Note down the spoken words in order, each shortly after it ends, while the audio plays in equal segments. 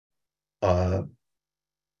uh,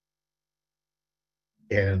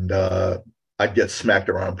 and I'd get smacked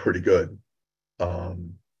around pretty good,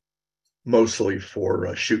 um, mostly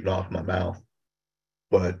for shooting off my mouth.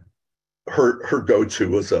 But her go to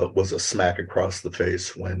was a smack across the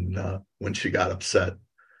face when she got upset,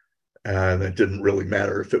 and it didn't really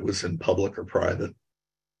matter if it was in public or private.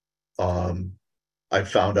 Um, I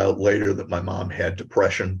found out later that my mom had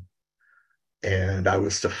depression, and I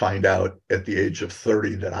was to find out at the age of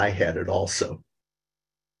 30 that I had it also.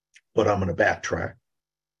 But I'm going to backtrack.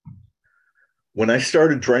 When I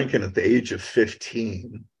started drinking at the age of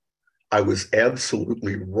 15, I was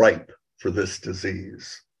absolutely ripe for this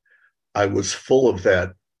disease. I was full of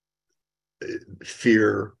that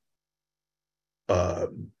fear,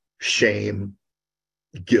 shame,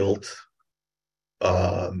 guilt,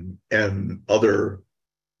 and other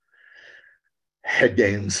head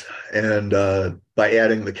games. And by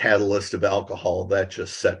adding the catalyst of alcohol, that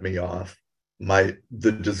just set me off. My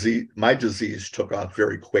disease took off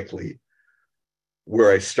very quickly.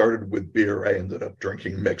 Where I started with beer, I ended up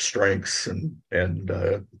drinking mixed drinks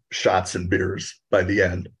and shots and beers by the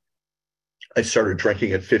end. I started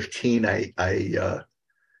drinking at 15. I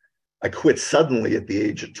quit suddenly at the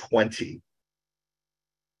age of 20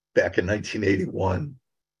 back in 1981.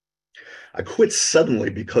 I quit suddenly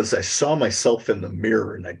because I saw myself in the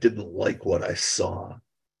mirror and I didn't like what I saw.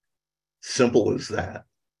 Simple as that.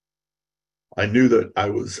 I knew that I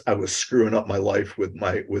was screwing up my life with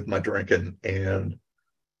my drinking, and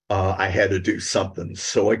I had to do something.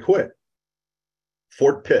 So I quit.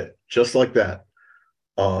 Fort Pitt, just like that.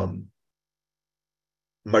 Um,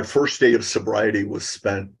 my first day of sobriety was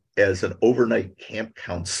spent as an overnight camp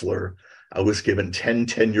counselor. I was given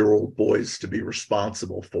 10-year-old boys to be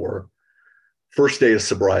responsible for. First day of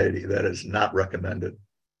sobriety, that is not recommended.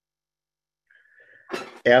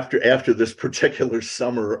 After this particular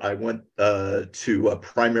summer, I went to a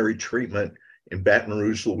primary treatment in Baton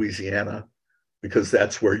Rouge, Louisiana, because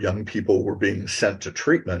that's where young people were being sent to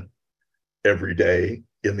treatment every day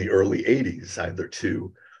in the early 80s, either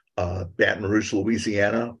to Baton Rouge,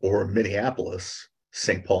 Louisiana, or Minneapolis,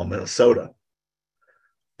 St. Paul, Minnesota.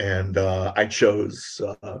 And I chose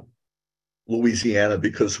Louisiana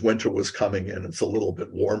because winter was coming in. It's a little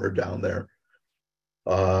bit warmer down there.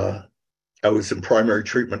 I was in primary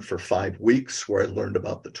treatment for 5 weeks where I learned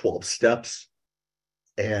about the 12 steps.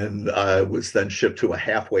 And I was then shipped to a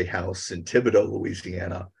halfway house in Thibodaux,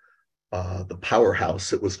 Louisiana, the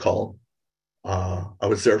Powerhouse, it was called. I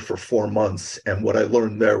was there for 4 months. And what I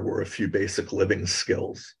learned there were a few basic living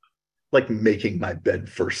skills, like making my bed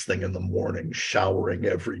first thing in the morning, showering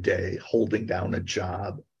every day, holding down a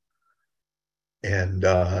job, and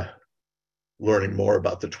learning more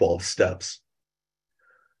about the 12 steps.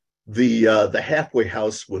 The halfway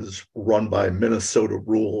house was run by Minnesota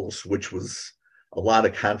Rules, which was a lot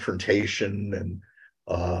of confrontation and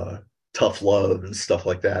tough love and stuff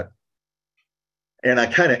like that. And I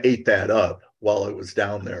kind of ate that up while I was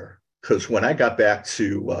down there, because when I got back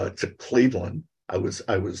to Cleveland, I was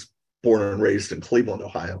born and raised in Cleveland,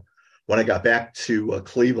 Ohio. When I got back to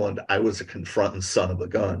Cleveland, I was a confronting son of a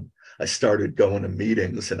gun. I started going to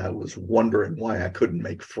meetings and I was wondering why I couldn't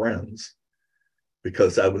make friends,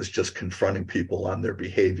 because I was just confronting people on their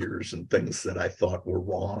behaviors and things that I thought were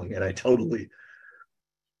wrong. And I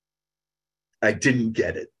didn't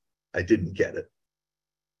get it. I didn't get it.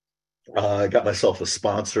 I got myself a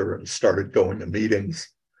sponsor and started going to meetings.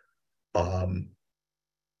 Um,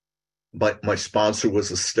 but my sponsor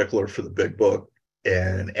was a stickler for the big book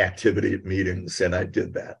and activity at meetings, and I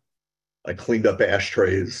did that. I cleaned up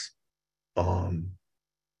ashtrays. Um,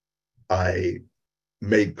 I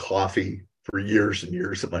made coffee for years and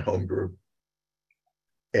years at my home group,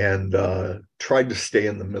 and tried to stay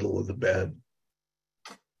in the middle of the bed.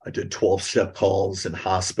 I did 12-step calls in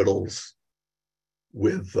hospitals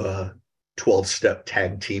with 12-step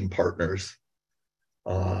tag team partners.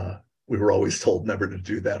 We were always told never to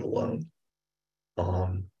do that alone.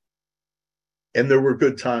 Um, and there were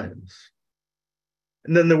good times.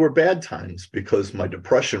 And then there were bad times because my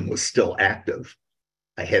depression was still active.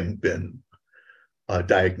 I hadn't been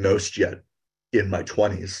diagnosed yet in my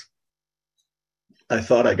 20s. I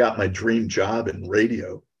thought I got my dream job in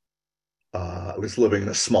radio. I was living in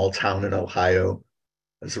a small town in Ohio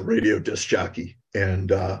as a radio disc jockey,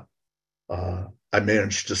 and I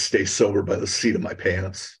managed to stay sober by the seat of my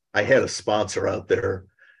pants. I had a sponsor out there,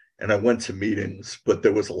 and I went to meetings, but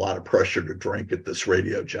there was a lot of pressure to drink at this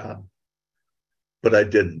radio job. But I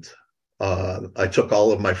didn't. I took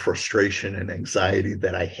all of my frustration and anxiety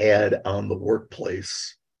that I had on the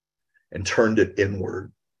workplace and turned it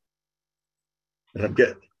inward. And I'm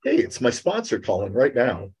getting, hey, it's my sponsor calling right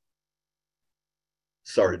now.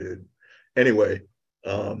 Sorry, dude. Anyway,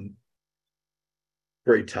 um,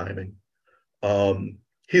 great timing.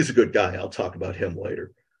 He's a good guy. I'll talk about him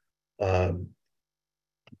later. Um,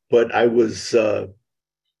 but I was on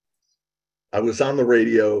the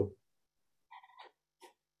radio.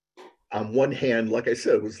 On one hand, like I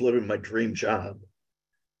said, I was living my dream job,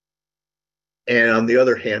 and on the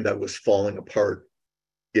other hand, I was falling apart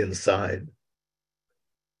inside.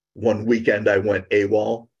 One weekend, I went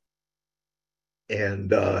AWOL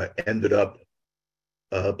and ended up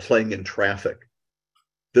playing in traffic.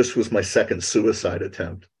 This was my second suicide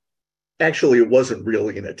attempt. Actually, it wasn't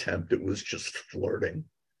really an attempt, it was just flirting.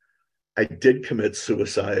 I did commit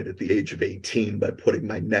suicide at the age of 18 by putting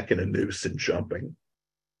my neck in a noose and jumping.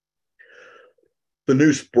 The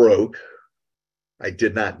noose broke. I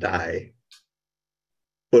did not die,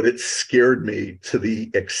 but it scared me to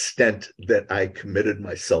the extent that I committed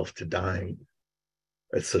myself to dying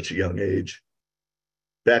at such a young age.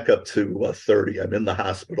 Back up to 30, I'm in the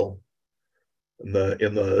hospital, in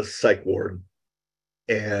the psych ward,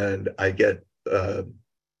 and I get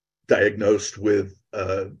diagnosed with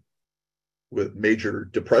major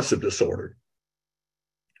depressive disorder,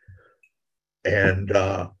 and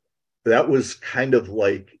that was kind of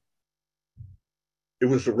like, it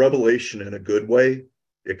was a revelation in a good way.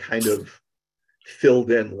 It kind of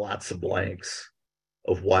filled in lots of blanks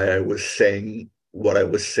of why I was saying what I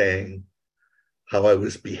was saying, how I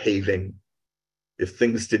was behaving. If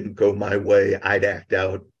things didn't go my way, I'd act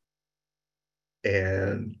out,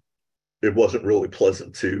 and it wasn't really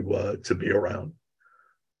pleasant to be around.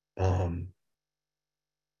 Um,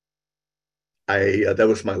 I that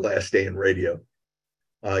was my last day in radio.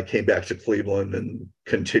 I came back to Cleveland and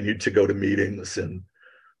continued to go to meetings and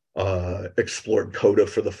explored CODA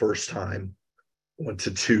for the first time. Went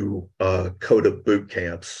to two CODA boot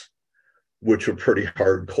camps, which were pretty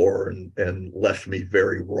hardcore and left me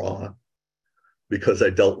very raw because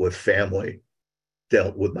I dealt with family,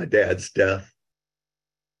 dealt with my dad's death,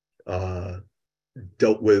 uh,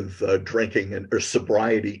 dealt with drinking or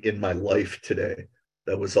sobriety in my life today.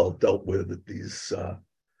 That was all dealt with at these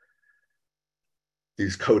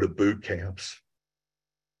CODA boot camps.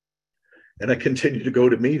 And I continued to go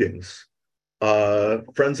to meetings.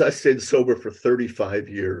 Friends, I stayed sober for 35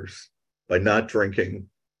 years by not drinking,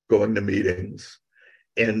 going to meetings,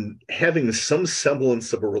 and having some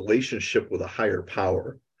semblance of a relationship with a higher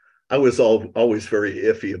power. I was always very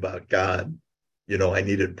iffy about God. You know, I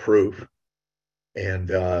needed proof. And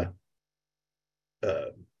uh,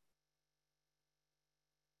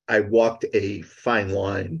 I walked a fine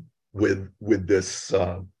line with this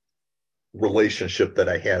relationship that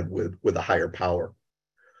I had with a higher power.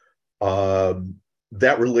 Um,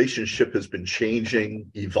 that relationship has been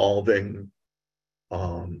changing, evolving.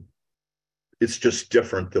 Um, it's just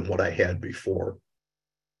different than what I had before,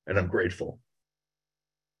 and I'm grateful.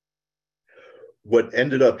 What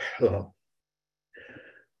ended up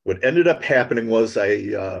what ended up happening was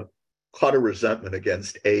I caught a resentment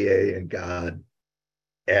against AA and God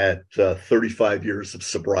at 35 years of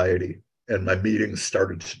sobriety, and my meetings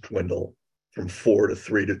started to dwindle from 4 to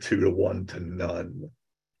 3 to 2 to 1 to none.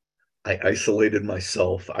 I isolated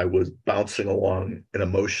myself. I was bouncing along an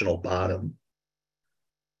emotional bottom,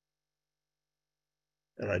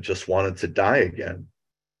 and I just wanted to die again.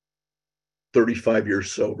 35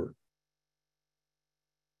 years sober.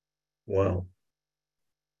 Well,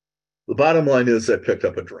 the bottom line is I picked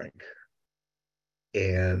up a drink,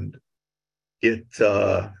 and it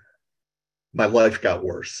my life got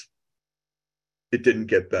worse. It didn't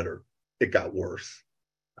get better. It got worse.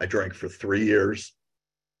 I drank for 3 years.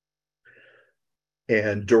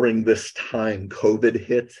 And during this time, COVID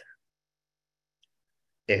hit,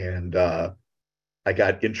 and I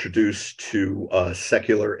got introduced to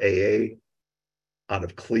secular AA out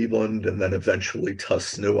of Cleveland, and then eventually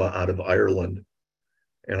Tusnua out of Ireland.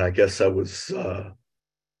 And I guess I was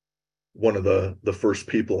one of the first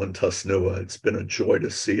people in Tusnua. It's been a joy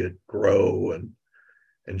to see it grow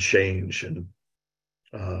and change, and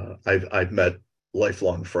I've met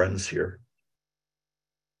lifelong friends here.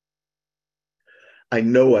 I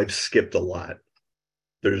know I've skipped a lot.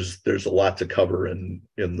 There's a lot to cover in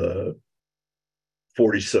the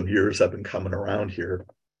 40 some years I've been coming around here.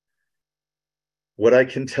 What I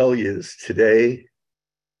can tell you is today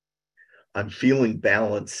I'm feeling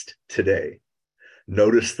balanced today.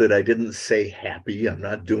 Notice that I didn't say happy. I'm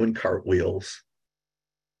not doing cartwheels,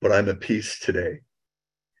 but I'm at peace today.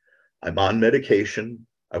 I'm on medication.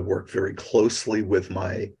 I work very closely with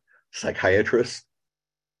my psychiatrist,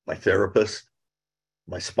 my therapist,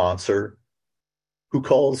 my sponsor, who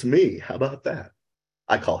calls me. How about that?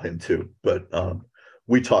 I call him too, but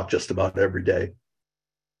we talk just about every day.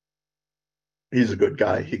 He's a good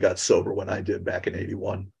guy. He got sober when I did back in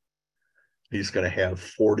 81. He's going to have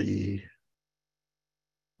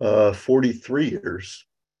 43 years,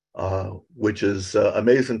 which is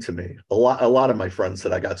amazing to me. A lot of my friends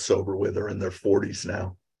that I got sober with are in their 40s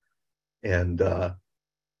now. And uh,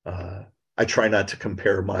 I try not to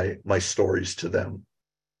compare my stories to them.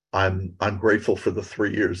 I'm grateful for the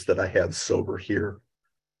 3 years that I had sober here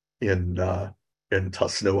in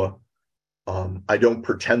Tusnua. I don't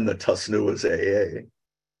pretend that Tusnua is AA.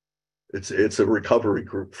 It's a recovery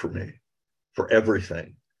group for me for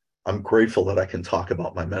everything. I'm grateful that I can talk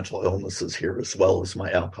about my mental illnesses here as well as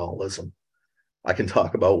my alcoholism. I can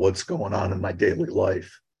talk about what's going on in my daily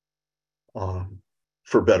life, um,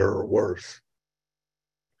 for better or worse.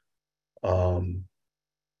 Um,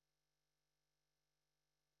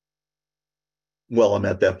 well, I'm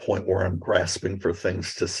at that point where I'm grasping for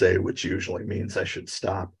things to say, which usually means I should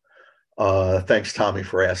stop. Thanks, Tommy,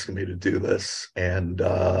 for asking me to do this. And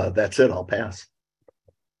that's it. I'll pass.